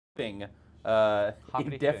Def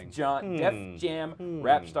Jam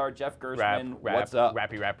rap star Jeff Gerstmann. What's up?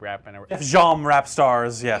 Rap. Def Jam rap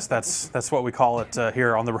stars. Yes, that's what we call it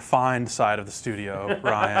here on the refined side of the studio,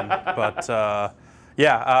 Ryan. But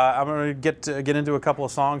yeah, I'm gonna get into a couple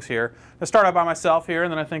of songs here. I'll start out by myself here,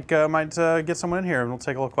 and then I think I might get someone in here, and we'll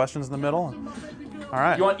take a little questions in the middle. All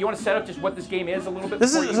right. You want to set up just what this game is a little bit?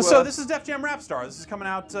 This is Def Jam Rap Star. This is coming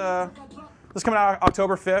out. This is coming out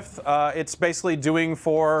October 5th. It's basically doing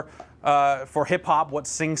for hip hop what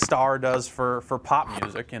SingStar does for pop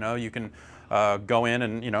music. You know, you can go in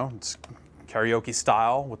and it's karaoke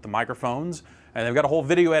style with the microphones, and they've got a whole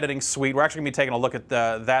video editing suite. We're actually gonna be taking a look at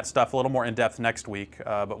that stuff a little more in depth next week,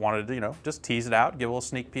 but wanted to just tease it out, give a little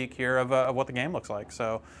sneak peek here of what the game looks like.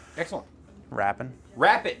 So excellent. Rapping.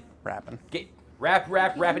 Rap it. Rapping. Rap,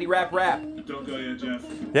 rapidy, rap. Don't go yet, Jeff.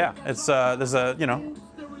 Yeah, it's there's a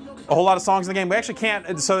whole lot of songs in the game. We actually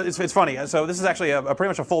can't. So it's funny. So this is actually pretty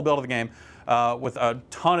much a full build of the game with a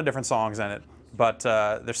ton of different songs in it. But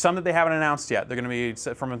there's some that they haven't announced yet. They're going to be,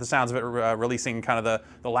 from the sounds of it, releasing kind of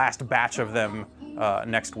the last batch of them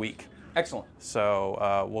next week. Excellent.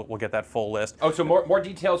 So we'll get that full list. Oh, so more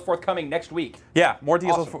details forthcoming next week. Yeah, more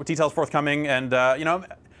details, awesome. Details forthcoming, and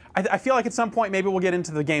I feel like at some point maybe we'll get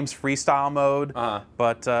into the game's freestyle mode,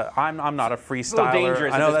 but I'm not a freestyler. It's a little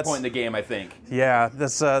dangerous at this point in the game, I think. Yeah,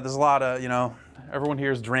 there's a lot of everyone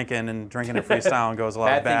here is drinking and freestyle and goes a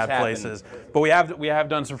lot of bad places. But we have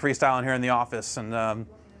done some freestyling here in the office, and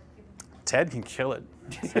Ted can kill it.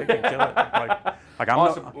 Ted can kill it. Like I'm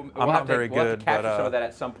awesome. I'm not very we'll good. Have to capture some of that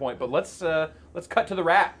at some point. But let's cut to the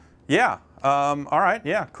rap. Yeah. All right.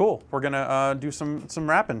 Yeah. Cool. We're gonna do some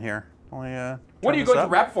rapping here. What are you going to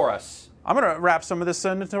rap for us? I'm going to rap some of this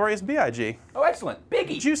Notorious B.I.G. Oh, excellent.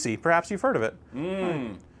 Biggie. Juicy. Perhaps you've heard of it.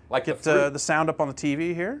 Like get the sound up on the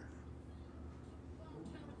TV here.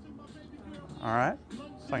 All right.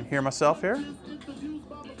 So I can hear myself here.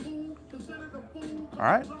 All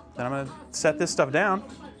right. Then I'm going to set this stuff down.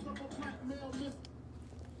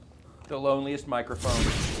 The loneliest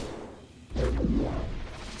microphone.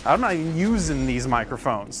 I'm not even using these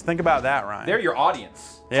microphones. Think about that, Ryan. They're your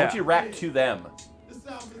audience. Yeah. Why don't you rap to them?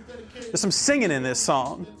 There's some singing in this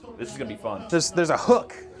song. This is gonna be fun. There's a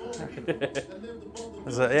hook.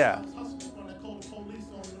 Yeah.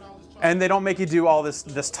 And they don't make you do all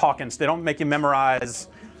this talking. They don't make you memorize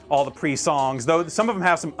all the pre-songs, though some of them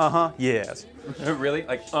have some yes. Really?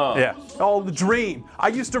 Like, Yeah. Oh, the dream. I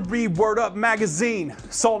used to read Word Up magazine.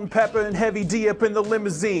 Salt and Pepper and Heavy D up in the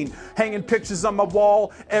limousine. Hanging pictures on my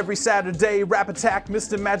wall every Saturday. Rap Attack,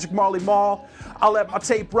 Mr. Magic Marley Marl. I let my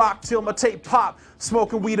tape rock till my tape pop.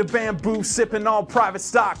 Smoking weed of bamboo, sipping on private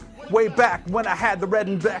stock. Way back when I had the red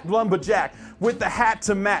and black lumberjack with the hat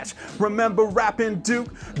to match. Remember rapping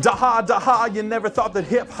Duke? Daha, you never thought that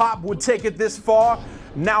hip hop would take it this far.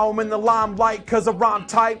 Now I'm in the limelight cause I rhyme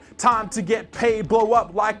tight. Time to get paid, blow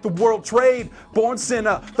up like the world trade. Born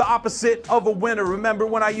sinner, the opposite of a winner. Remember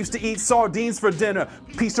when I used to eat sardines for dinner?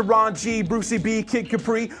 Piece of Ron G, Brucey B, Kid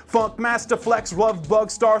Capri, Funk Master Flex, Love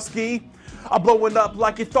Bug, Starsky. I'm blowing up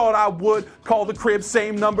like you thought I would. Call the crib,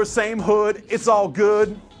 same number, same hood. It's all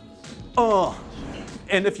good.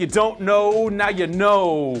 And if you don't know, now you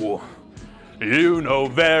know. You know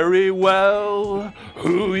very well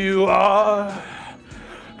who you are.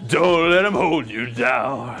 Don't let them hold you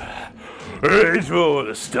down. Reach for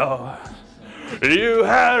the stars. You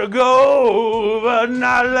had to go, but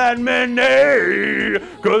not let me know,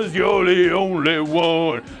 cause you're the only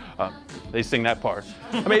one. They sing that part.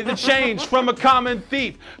 I made the change from a common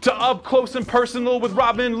thief to up close and personal with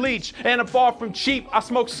Robin Leach. And I'm far from cheap. I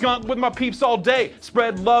smoke skunk with my peeps all day.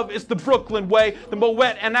 Spread love, it's the Brooklyn way. The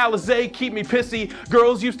Moet and Alizé keep me pissy.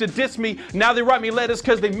 Girls used to diss me. Now they write me letters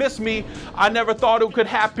cause they miss me. I never thought it could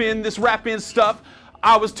happen, this rapping stuff.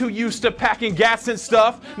 I was too used to packing gas and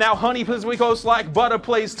stuff. Now honey plays we coast like butter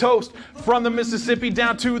plays toast. From the Mississippi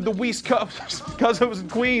down to the West Coast. Cause it was in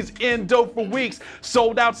Queens, in dope for weeks.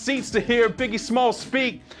 Sold out seats to hear Biggie Smalls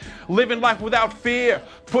speak. Living life without fear.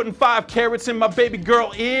 Putting 5 carrots in my baby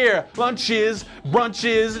girl ear. Lunches,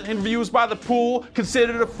 brunches, and views by the pool.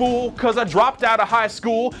 Considered a fool cause I dropped out of high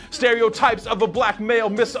school. Stereotypes of a black male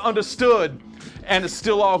misunderstood. And it's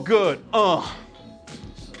still all good.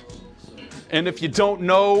 And if you don't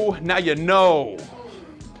know, now you know.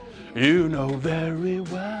 You know very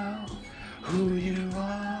well who you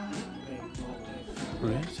are.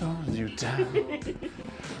 Reach on you down.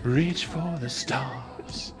 Reach for the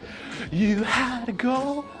stars. You had to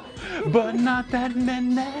go, but not that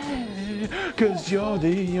many. Cause you're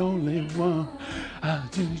the only one. I'll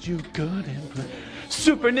do you good and play.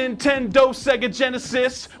 Super Nintendo, Sega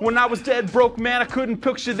Genesis. When I was dead broke, man, I couldn't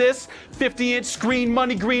picture this. 50-inch screen,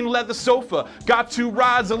 money green leather sofa. Got 2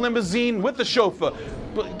 rides, a limousine with a chauffeur.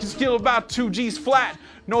 But still about 2 G's flat.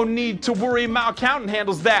 No need to worry, my accountant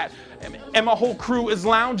handles that. And my whole crew is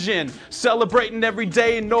lounging, celebrating every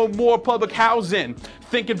day, no more public housing.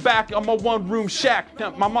 Thinking back on my 1-room shack,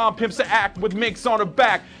 my mom pimps an act with minks on her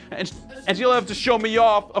back. And she'll have to show me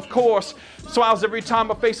off, of course. Smiles every time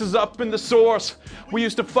my face is up in the source. We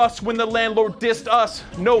used to fuss when the landlord dissed us.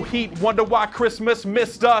 No heat, wonder why Christmas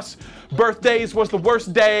missed us. Birthdays was the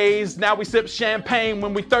worst days. Now we sip champagne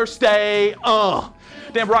when we thirsty.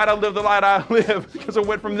 Damn right I live the life I live, because I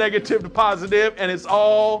went from negative to positive, and it's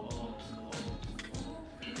all.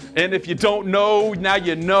 And if you don't know, now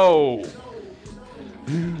you know.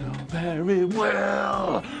 You know very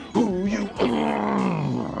well who you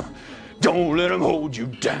are. Don't let them hold you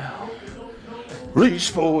down. Reach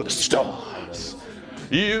for the stars.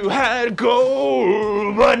 You had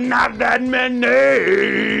gold, but not that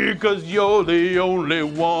many, 'cause you're the only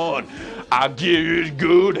one. I give it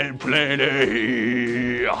good and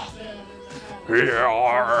plenty.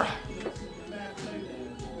 Yeah.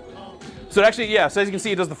 So actually, yeah, so as you can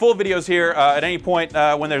see, it does the full videos here. At any point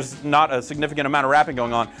when there's not a significant amount of rapping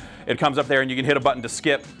going on, it comes up there and you can hit a button to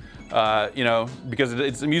skip, you know, because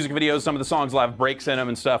it's music videos. Some of the songs will have breaks in them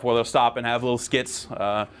and stuff where they'll stop and have little skits.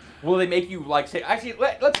 Will they make you like say, actually,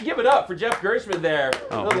 let's give it up for Jeff Gerstmann there.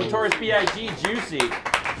 Oh. Little Notorious B.I.G. Juicy.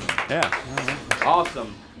 Yeah.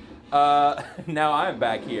 Awesome. Now I'm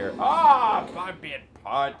back here. Ah, I'm being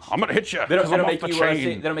punched. I'm going to hit you. They don't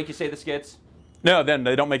make you say the skits? No, then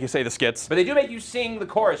they don't make you say the skits. But they do make you sing the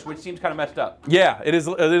chorus, which seems kind of messed up. Yeah, it is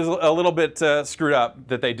a little bit screwed up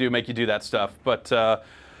that they do make you do that stuff. But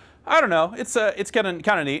I don't know. It's kind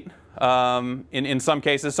of neat. In some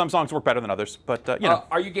cases, some songs work better than others. But you know.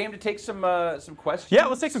 Are you game to take some questions? Yeah,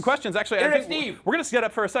 let's take some questions. Actually, Internet I think Steve. we're gonna set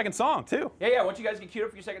up for a second song too. Yeah. Once you guys get queued up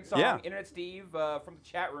for your second song, yeah. Internet Steve from the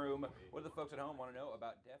chat room. What do the folks at home want to know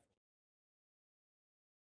about Def?